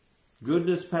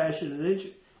 goodness, passion,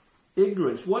 and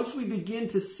ignorance, once we begin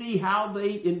to see how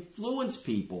they influence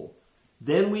people,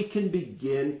 then we can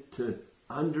begin to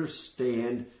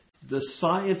understand the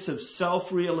science of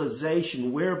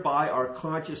self-realization whereby our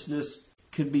consciousness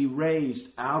can be raised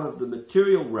out of the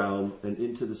material realm and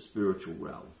into the spiritual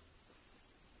realm.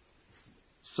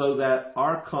 So that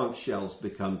our conch shells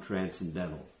become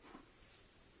transcendental.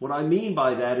 What I mean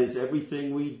by that is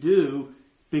everything we do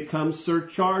becomes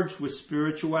surcharged with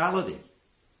spirituality.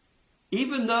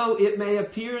 Even though it may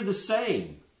appear the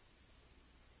same.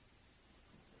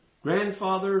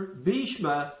 Grandfather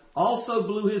Bhishma also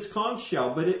blew his conch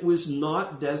shell, but it was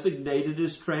not designated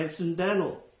as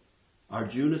transcendental.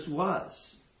 Arjuna's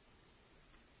was.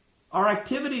 Our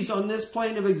activities on this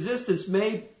plane of existence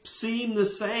may seem the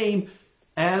same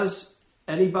as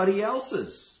anybody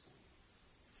else's.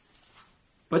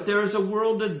 But there is a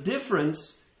world of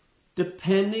difference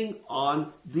depending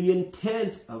on the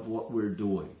intent of what we're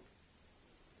doing.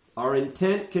 Our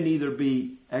intent can either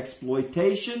be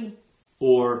exploitation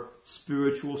or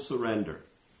spiritual surrender.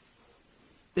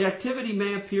 The activity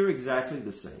may appear exactly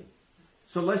the same.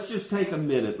 So let's just take a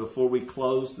minute before we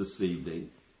close this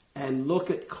evening and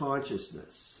look at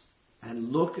consciousness.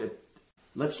 And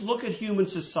let's look at human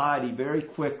society very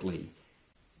quickly.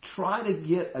 Try to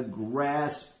get a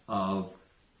grasp of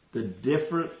the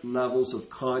different levels of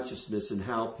consciousness and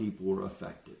how people are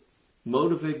affected.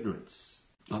 Mode of ignorance.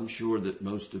 I'm sure that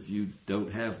most of you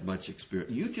don't have much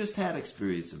experience. You just had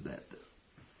experience of that, though.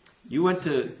 You went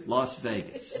to Las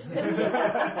Vegas.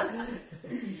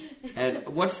 And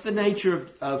what's the nature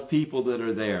of people that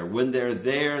are there? When they're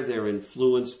there, they're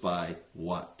influenced by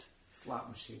what? Slot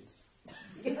machines.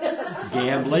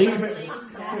 Gambling,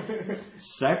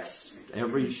 sex,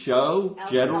 every show,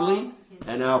 generally,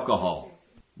 and alcohol.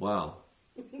 Wow.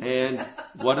 And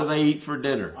what do they eat for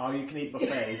dinner? All you can eat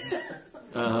buffets.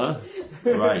 Uh-huh.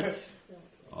 Right.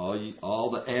 All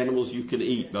the animals you can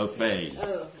eat, buffets.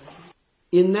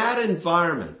 In that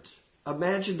environment,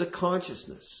 imagine the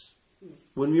consciousness.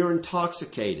 When you're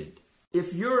intoxicated,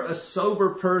 if you're a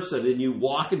sober person and you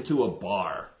walk into a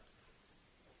bar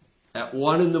at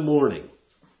 1 a.m,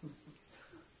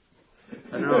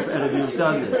 I don't know if any of you have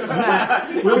done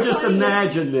this. We'll just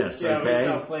imagine this, Yeah, okay? we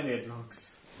saw plenty of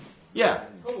drunks. Yeah.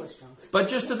 Polish drunks. But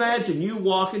just imagine you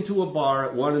walk into a bar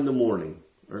at 1 a.m.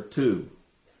 or 2,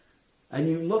 and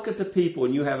you look at the people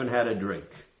and you haven't had a drink.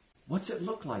 What's it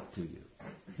look like to you?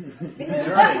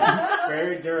 Dirty.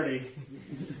 Very dirty.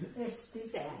 They're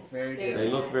stupid. Very They dirty.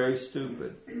 look very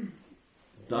stupid,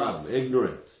 dumb,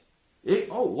 ignorant.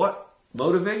 What?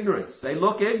 Mode of ignorance. They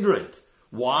look ignorant.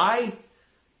 Why?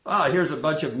 Here's a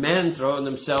bunch of men throwing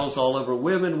themselves all over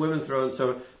women throwing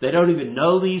themselves. They don't even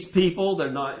know these people.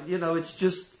 They're not, it's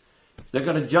just, they're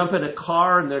going to jump in a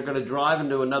car and they're going to drive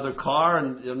into another car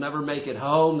and they'll never make it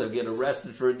home. They'll get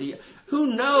arrested for a deal.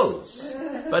 Who knows?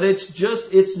 But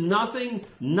it's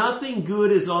nothing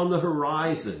good is on the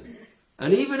horizon.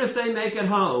 And even if they make it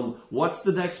home, what's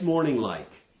the next morning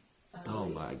like? Oh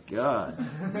my God.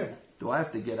 Do I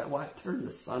have to get up? Why turn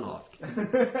the sun off?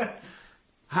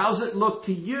 How's it look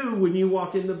to you when you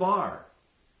walk in the bar?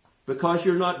 Because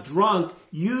you're not drunk,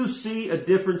 you see a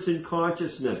difference in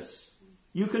consciousness.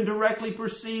 You can directly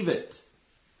perceive it.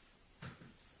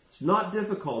 It's not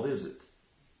difficult, is it?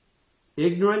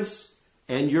 Ignorance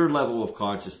and your level of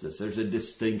consciousness. There's a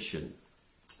distinction.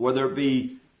 Whether it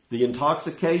be the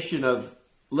intoxication of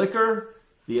liquor,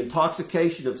 the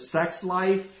intoxication of sex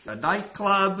life, a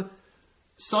nightclub.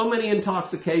 So many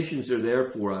intoxications are there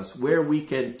for us where we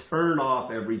can turn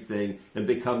off everything and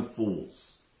become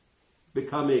fools,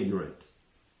 become ignorant.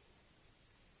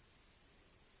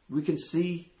 We can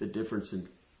see the difference in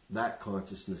that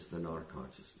consciousness than our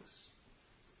consciousness.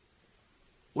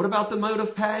 What about the mode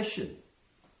of passion?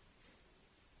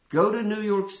 Go to New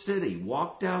York City,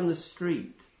 walk down the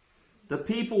street. The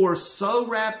people are so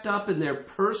wrapped up in their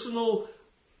personal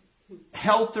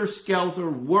helter-skelter,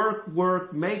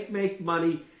 work, make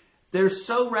money. They're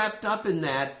so wrapped up in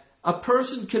that, a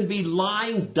person can be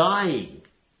lying, dying,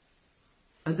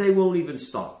 and they won't even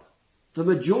stop. The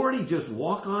majority just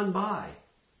walk on by.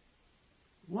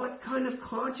 What kind of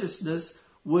consciousness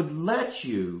would let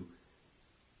you,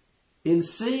 in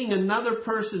seeing another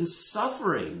person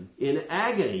suffering in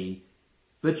agony,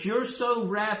 but you're so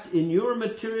wrapped in your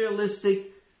materialistic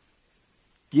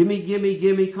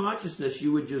gimme consciousness,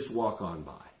 you would just walk on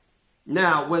by.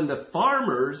 Now, when the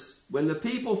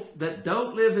people that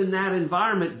don't live in that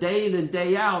environment day in and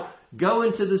day out go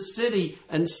into the city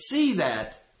and see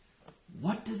that,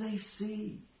 what do they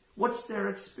see? What's their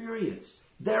experience?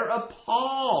 They're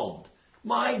appalled.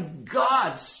 My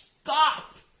God,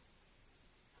 stop!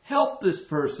 Help this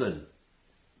person.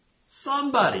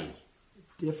 Somebody.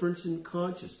 Difference in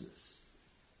consciousness.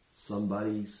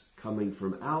 Somebody's coming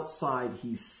from outside.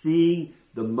 He's seeing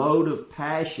the mode of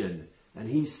passion and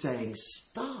he's saying,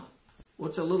 stop.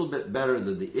 What's a little bit better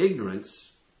than the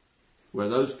ignorance where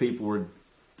those people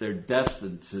they're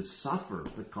destined to suffer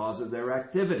because of their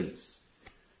activities.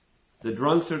 The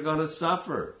drunks are going to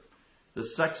suffer. The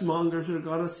sex mongers are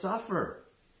going to suffer.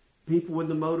 People with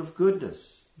the mode of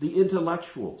goodness. The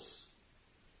intellectuals.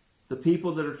 The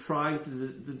people that are trying to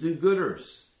do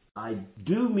gooders. I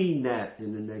do mean that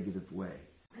in a negative way.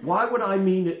 Why would I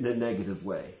mean it in a negative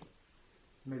way?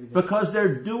 Because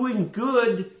they're doing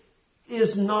good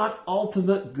is not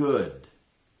ultimate good.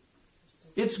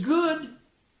 It's good.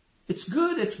 It's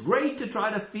good. It's great to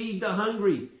try to feed the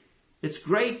hungry. It's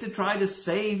great to try to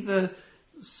save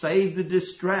the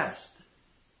distressed.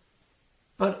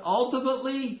 But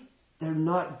ultimately, they're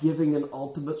not giving an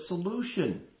ultimate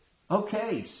solution.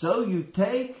 Okay, so you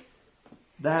take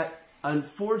that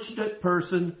unfortunate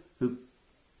person who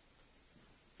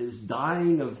is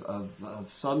dying of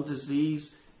some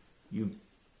disease, you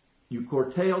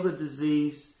curtail the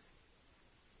disease,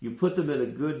 you put them in a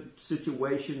good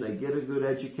situation, they get a good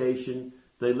education,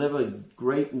 they live a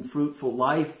great and fruitful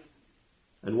life,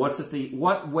 and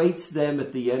what waits them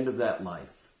at the end of that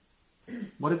life?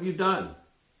 What have you done?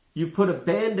 You put a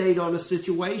Band-Aid on a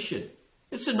situation.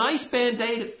 It's a nice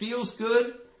Band-Aid, it feels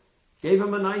good, gave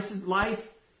them a nice life,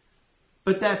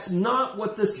 but that's not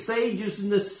what the sages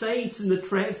and the saints and the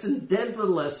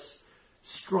transcendentalists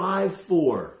strive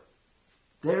for.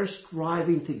 They're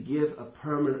striving to give a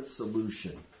permanent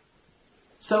solution.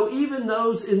 So even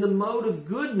those in the mode of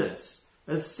goodness,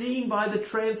 as seen by the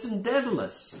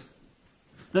transcendentalists,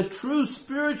 the true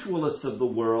spiritualists of the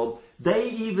world, they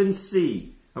even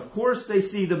see. Of course, they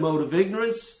see the mode of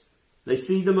ignorance, they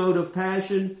see the mode of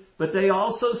passion, but they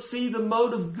also see the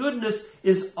mode of goodness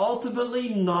is ultimately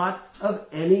not of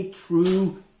any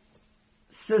true,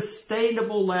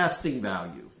 sustainable, lasting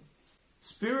value.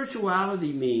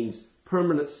 Spirituality means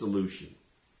permanent solution.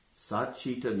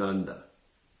 Satchitananda.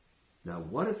 Now,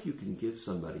 what if you can give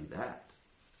somebody that?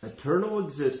 Eternal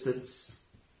existence,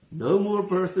 no more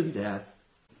birth and death,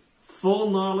 full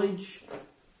knowledge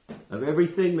of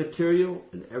everything material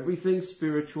and everything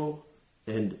spiritual,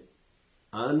 and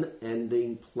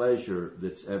unending pleasure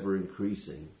that's ever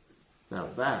increasing. Now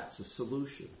that's a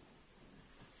solution.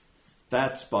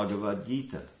 That's Bhagavad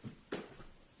Gita.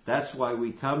 That's why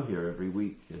we come here every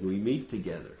week and we meet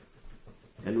together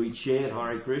and we chant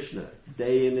Hare Krishna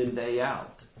day in and day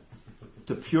out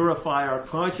to purify our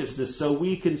consciousness so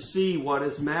we can see what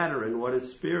is matter and what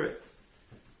is spirit.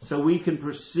 So we can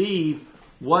perceive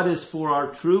what is for our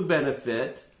true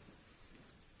benefit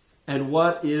and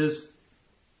what is,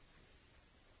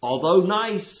 although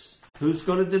nice, who's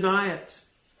going to deny it?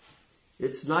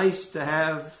 It's nice to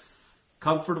have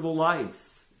comfortable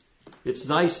life. It's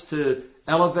nice to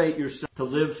elevate yourself, to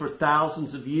live for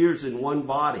thousands of years in one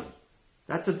body.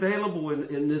 That's available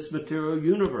in this material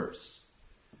universe.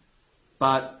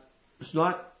 But it's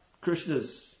not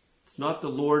Krishna's, it's not the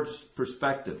Lord's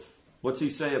perspective. What's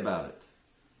he say about it?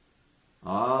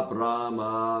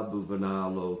 Brahma Bhuvana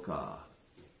Loka.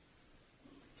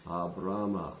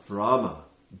 Brahma.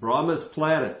 Brahma's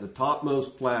planet, the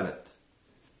topmost planet.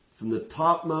 From the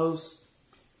topmost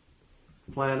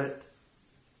planet,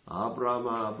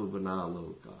 Brahma Bhuvana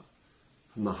Loka.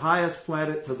 From the highest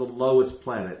planet to the lowest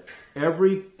planet.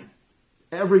 Every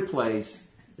place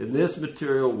in this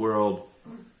material world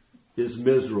is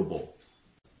miserable.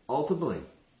 Ultimately,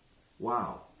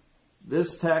 wow.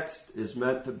 This text is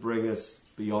meant to bring us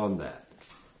beyond that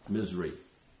misery.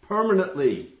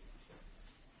 Permanently.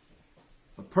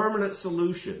 A permanent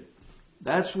solution.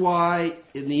 That's why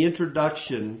in the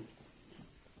introduction,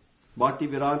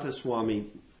 Bhaktivedanta Swami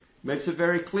makes it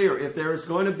very clear. If there is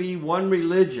going to be one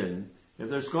religion, if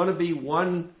there's going to be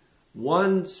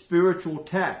one spiritual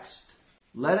text,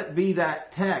 let it be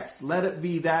that text. Let it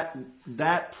be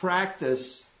that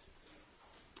practice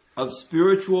of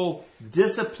spiritual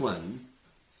discipline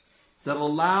that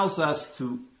allows us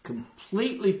to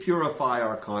completely purify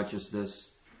our consciousness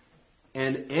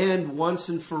and end once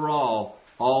and for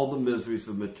all the miseries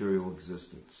of material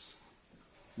existence.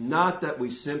 Not that we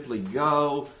simply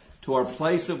go to our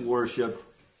place of worship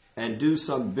and do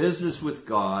some business with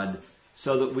God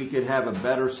so that we can have a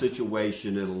better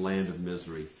situation in a land of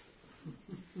misery.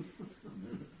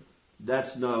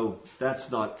 That's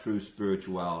not true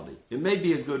spirituality. It may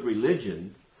be a good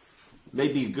religion, may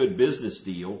be a good business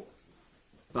deal,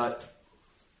 but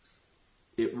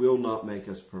it will not make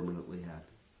us permanently happy.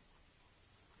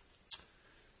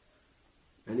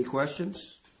 Any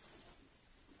questions?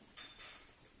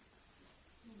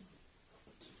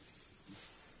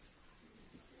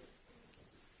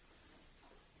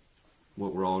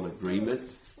 What, we're all in agreement?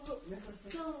 So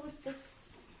with to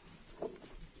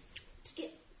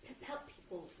help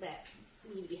people that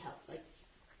need to be helped, like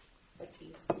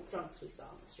these drunks we saw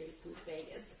on the streets in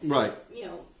Vegas. Right. You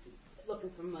know, looking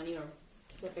for money, or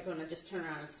what they're going to just turn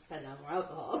around and spend on more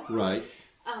alcohol. Right.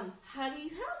 How do you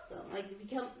help them? Like,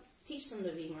 teach them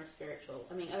to be more spiritual.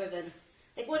 I mean, other than,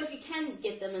 like, what if you can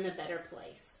get them in a better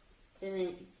place? And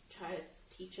then try to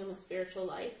teach them a spiritual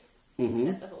life? Mm-hmm.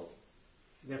 That's the whole,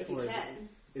 Therefore, if you can.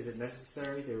 Is it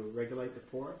necessary to regulate the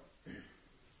poor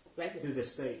through the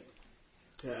state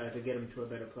to get them to a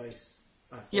better place?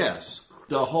 Yes.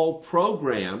 The whole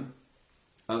program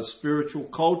of spiritual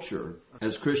culture,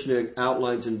 as Krishna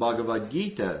outlines in Bhagavad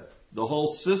Gita, the whole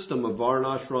system of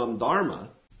Varnashram Dharma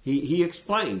He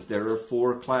explains there are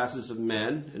 4 classes of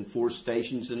men and 4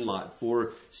 stations in life,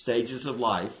 4 stages of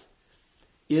life,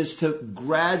 is to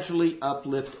gradually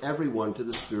uplift everyone to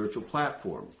the spiritual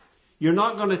platform. You're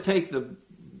not going to take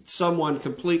someone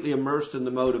completely immersed in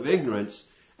the mode of ignorance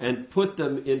and put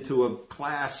them into a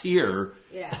class here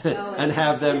and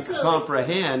have them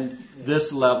comprehend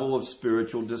this level of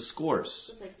spiritual discourse.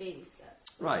 It's like baby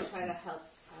steps. Right. Try to help.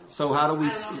 So how do we? I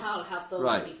don't know how to help those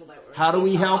right. people that were. How do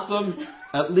we help them?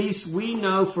 At least we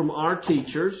know from our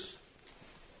teachers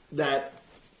that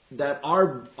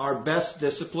our best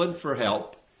discipline for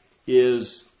help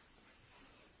is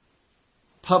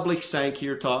public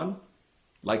Sankirtan,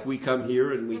 like we come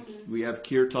here and we have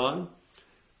kirtan.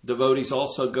 Devotees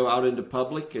also go out into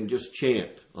public and just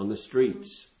chant on the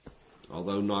streets.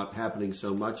 Although not happening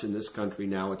so much in this country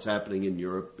now, it's happening in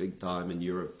Europe, big time in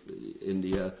Europe,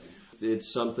 India.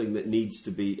 It's something that needs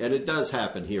to be, and it does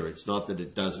happen here. It's not that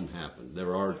it doesn't happen.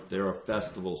 There are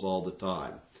festivals all the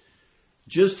time.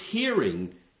 Just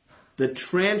hearing the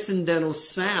transcendental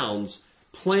sounds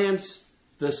plants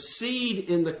the seed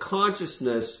in the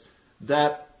consciousness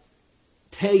that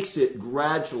takes it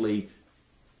gradually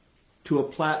to a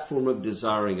platform of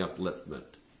desiring upliftment,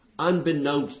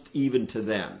 unbeknownst even to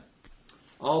them.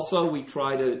 Also, we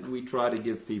try to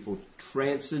give people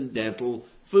transcendental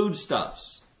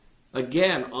foodstuffs.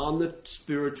 Again, on the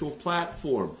spiritual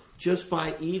platform, just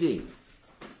by eating.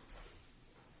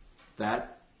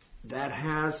 That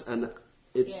has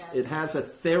it has a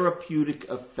therapeutic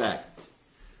effect.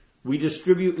 We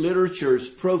distribute literatures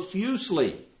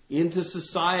profusely into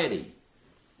society.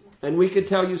 And we could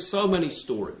tell you so many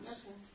stories.